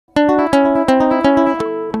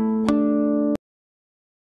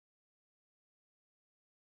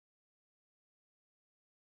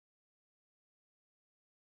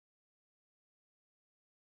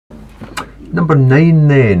Number 9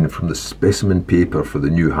 then, from the specimen paper for the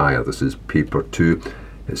new higher. This is paper 2.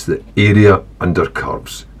 It's the area under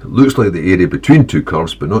curves. It looks like the area between two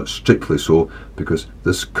curves, but not strictly so, because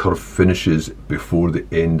this curve finishes before the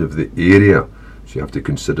end of the area. So you have to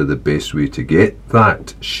consider the best way to get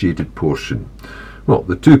that shaded portion. Well,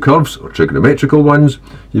 the two curves are trigonometrical ones.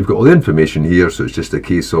 You've got all the information here, so it's just a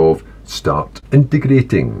case of start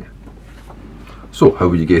integrating. So how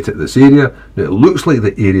will you get at this area? Now it looks like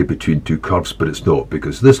the area between two curves, but it's not,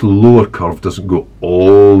 because this lower curve doesn't go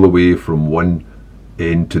all the way from one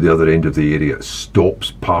end to the other end of the area. It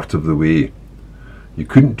stops part of the way. You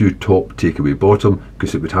couldn't do top take away bottom,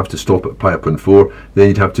 because it would have to stop at pi upon 4. Then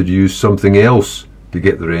you'd have to use something else to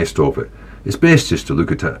get the rest of it. It's best just to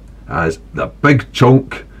look at it as the big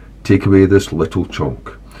chunk take away this little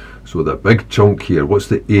chunk. So the big chunk here, what's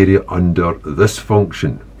the area under this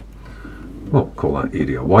function? Well, call that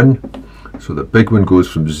area 1. So the big one goes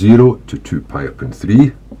from 0 to 2 pi upon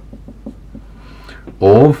 3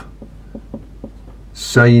 of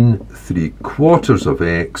sine 3/4 of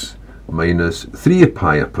x minus 3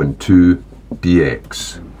 pi upon 2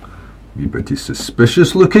 dx. Wee bit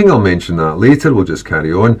suspicious looking, I'll mention that later, we'll just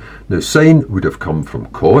carry on. Now sine would have come from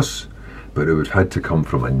cos, but it would have had to come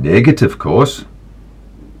from a negative cos.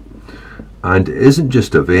 And it isn't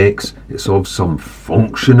just of x, it's of some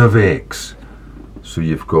function of x. So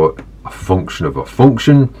you've got a function of a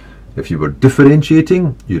function. If you were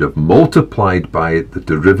differentiating, you'd have multiplied by the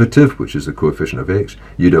derivative, which is the coefficient of x.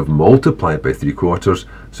 You'd have multiplied by 3/4.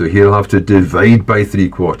 So here I'll have to divide by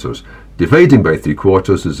 3/4. Dividing by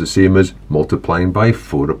 3/4 is the same as multiplying by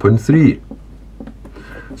 4 upon 3.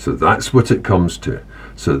 So that's what it comes to.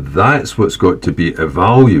 So that's what's got to be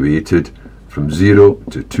evaluated from 0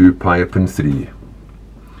 to 2 pi upon 3.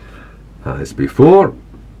 As before,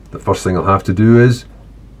 the first thing I'll have to do is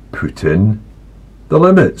put in the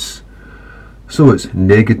limits. So it's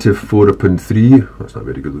negative 4 upon 3, that's not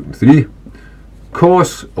very good looking, 3,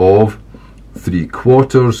 cos of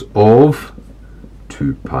 3/4 of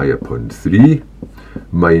 2 pi upon 3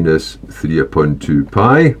 minus 3 upon 2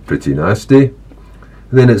 pi, pretty nasty.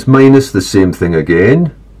 And then it's minus the same thing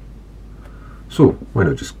again. So why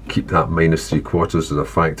not just keep that minus 3/4 as a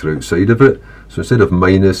factor outside of it? So instead of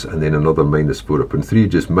minus and then another minus 4 upon 3,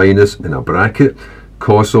 just minus in a bracket,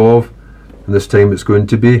 cos of, and this time it's going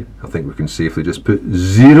to be, I think we can safely just put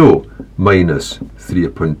 0 minus 3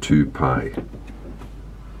 upon 2 pi.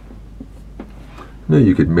 Now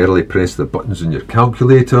you could merrily press the buttons on your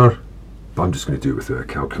calculator, but I'm just going to do it without a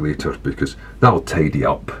calculator because that'll tidy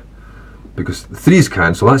up. Because the 3's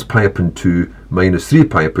cancel, that's pi upon 2 minus 3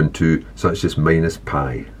 pi upon 2, so that's just minus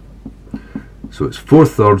pi. So it's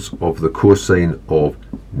 4/3 of the cosine of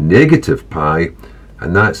negative pi,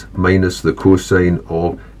 and that's minus the cosine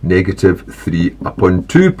of negative 3 upon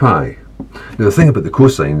 2 pi. Now the thing about the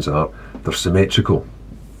cosines are, they're symmetrical.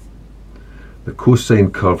 The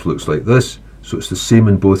cosine curve looks like this, so it's the same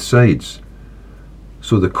on both sides.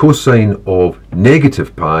 So the cosine of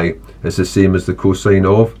negative pi is the same as the cosine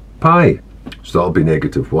of pi. So that'll be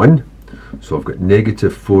negative 1. So I've got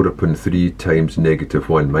negative 4 upon 3 times negative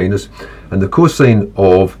 1 minus, and the cosine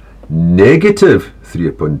of negative 3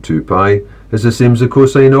 upon 2 pi is the same as the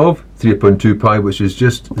cosine of 3 upon 2 pi, which is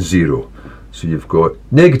just 0. So you've got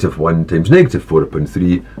negative 1 times negative 4 upon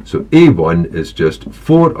 3, so A1 is just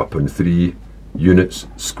 4 upon 3 units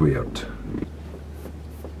squared.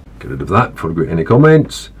 Get rid of that before we go any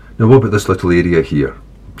comments. Now what about this little area here?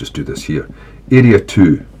 Just do this here. Area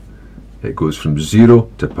 2. It goes from 0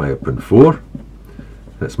 to pi upon 4.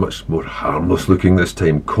 It's much more harmless looking this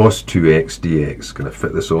time. Cos 2x dx. Can I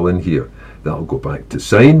fit this all in here? That'll go back to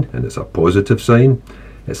sine, and it's a positive sign.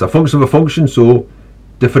 It's a function of a function, so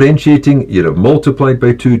differentiating, you have multiplied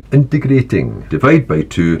by 2. Integrating, divide by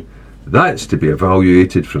 2. That's to be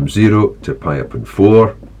evaluated from 0 to pi upon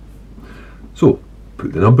 4. So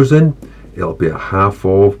put the numbers in. It'll be a half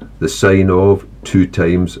of the sine of 2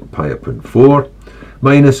 times pi upon 4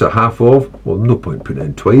 minus a half of, well, no point putting it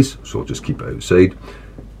in twice, so I'll just keep it outside,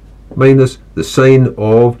 minus the sine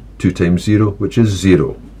of 2 times 0, which is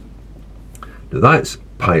 0. Now that's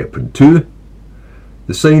pi upon 2.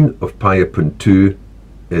 The sine of pi upon 2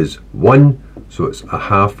 is 1, so it's a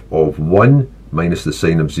half of 1 minus the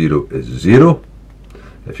sine of 0 is 0.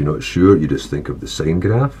 If you're not sure, you just think of the sine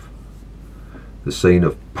graph. The sine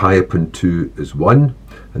of pi upon 2 is 1,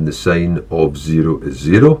 and the sine of 0 is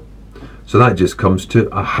 0. So that just comes to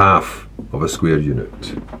a half of a square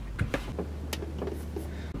unit.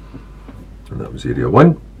 And that was area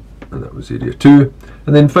 1, and that was area 2.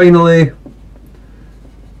 And then finally,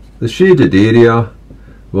 the shaded area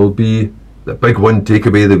will be the big one, take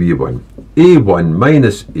away the wee one. A1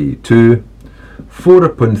 minus A2 4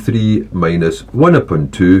 upon 3 minus 1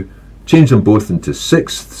 upon 2. Change them both into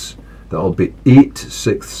sixths. That'll be 8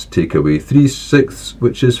 sixths, take away 3 sixths,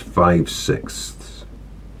 which is 5 sixths.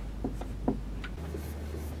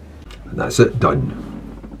 And that's it,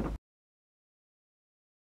 done.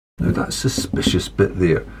 Now that suspicious bit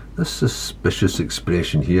there, this suspicious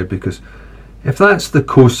expression here, because if that's the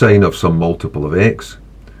cosine of some multiple of x,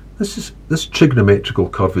 this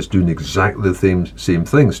trigonometrical curve is doing exactly the same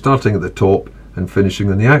thing, starting at the top and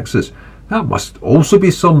finishing on the axis. That must also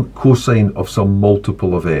be some cosine of some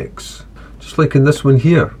multiple of x. Just like in this one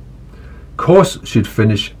here. Cos should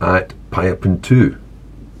finish at pi upon 2.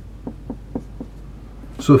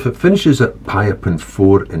 So if it finishes at pi upon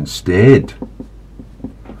 4 instead,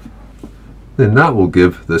 then that will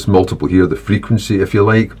give this multiple here the frequency, if you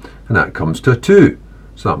like, and that comes to a 2.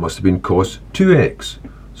 So that must have been cos 2x.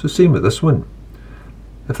 So same with this one.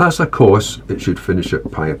 If that's a cos, it should finish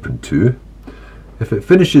at pi upon 2. If it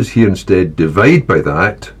finishes here instead, divide by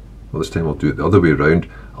that. Well, this time I'll do it the other way around.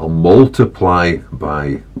 I'll multiply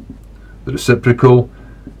by the reciprocal,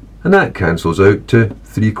 and that cancels out to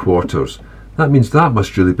 3/4. That means that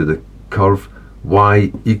must really be the curve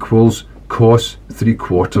y equals cos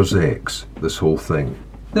 3/4 x, this whole thing.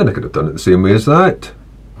 Then I could have done it the same way as that.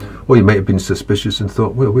 Or you might have been suspicious and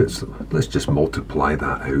thought, well, let's just multiply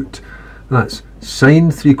that out. That's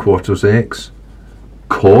sine 3/4 x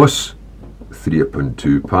cos 3 upon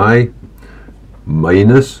 2 pi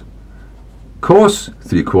minus cos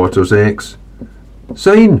 3/4 x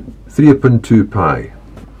sine 3 upon 2 pi.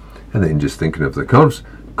 And then just thinking of the curves,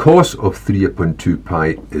 cos of 3 upon 2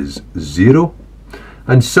 pi is 0,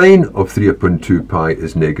 and sine of 3 upon 2 pi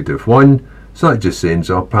is -1, so that just ends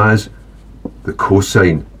up as the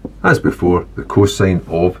cosine, as before, the cosine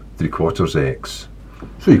of 3/4 x.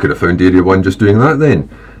 So you could have found area 1 just doing that then.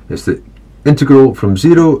 It's the integral from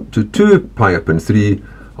 0 to 2 pi upon 3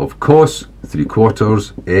 of cos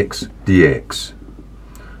 3/4 x dx.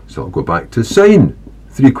 So I'll go back to sine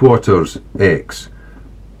 3/4 x.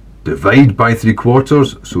 Divide by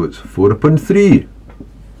 3/4, so it's 4 upon 3.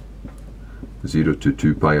 0 to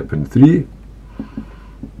 2 pi upon 3.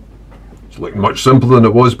 It's looking much simpler than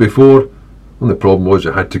it was before. And the problem was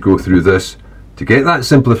you had to go through this to get that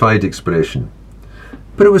simplified expression.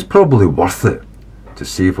 But it was probably worth it to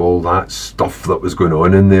save all that stuff that was going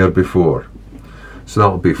on in there before. So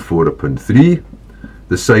that'll be 4 upon 3.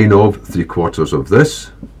 The sine of 3/4 of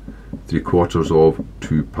this. 3/4 of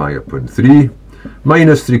 2 pi upon 3.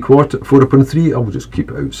 Minus 4 upon 3. I'll just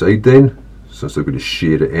keep it outside then, since they're going to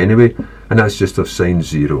share it anyway. And that's just of sine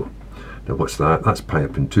 0. Now what's that? That's pi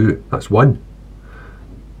upon 2. That's 1.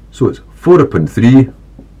 So it's 4 upon 3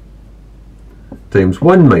 times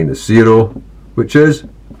 1 minus 0, which is,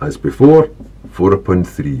 as before, 4 upon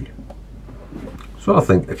 3. So I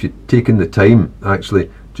think if you'd taken the time actually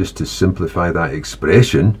just to simplify that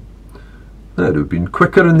expression, that would have been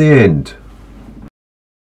quicker in the end.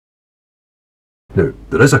 Now,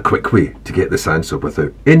 there is a quick way to get this answer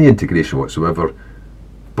without any integration whatsoever,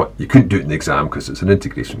 but you couldn't do it in the exam because it's an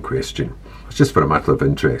integration question. It's just for a matter of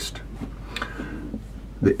interest.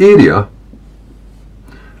 The area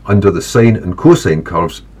under the sine and cosine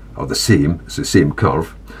curves are the same, it's the same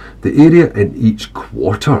curve. The area in each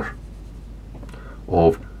quarter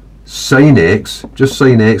of sine x, just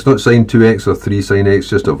sine x, not sine 2x or 3 sine x,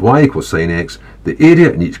 just of y equals sine x, the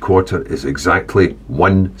area in each quarter is exactly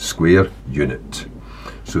 1 square unit.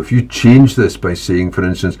 So if you change this by saying, for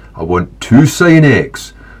instance, I want 2 sine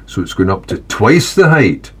x, so it's going up to twice the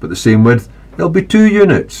height, but the same width, it'll be 2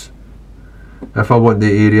 units. If I want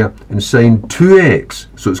the area in sine 2x,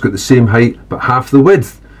 so it's got the same height, but half the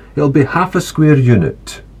width, it'll be half a square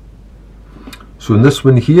unit. So in this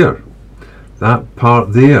one here, that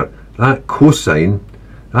part there, that cosine,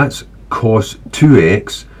 that's cos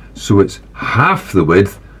 2x, so it's half the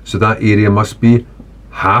width, so that area must be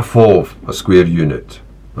half of a square unit.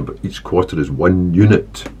 Remember, each quarter is 1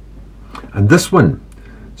 unit. And this one,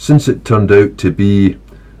 since it turned out to be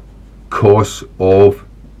cos of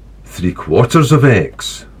 3/4 of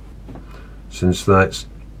x, since that's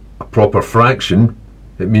a proper fraction,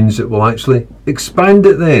 it means it will actually expand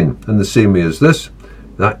it then in the same way as this.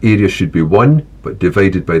 That area should be 1, but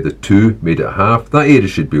divided by the 2 made it half. That area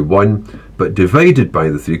should be 1, but divided by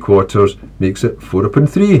the 3/4 makes it 4 upon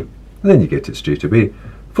 3. And then you get it straight away.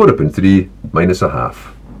 4 upon 3 minus a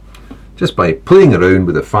half. Just by playing around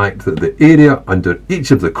with the fact that the area under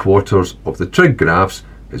each of the quarters of the trig graphs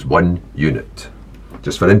is 1 unit.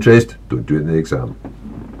 Just for interest, don't do it in the exam.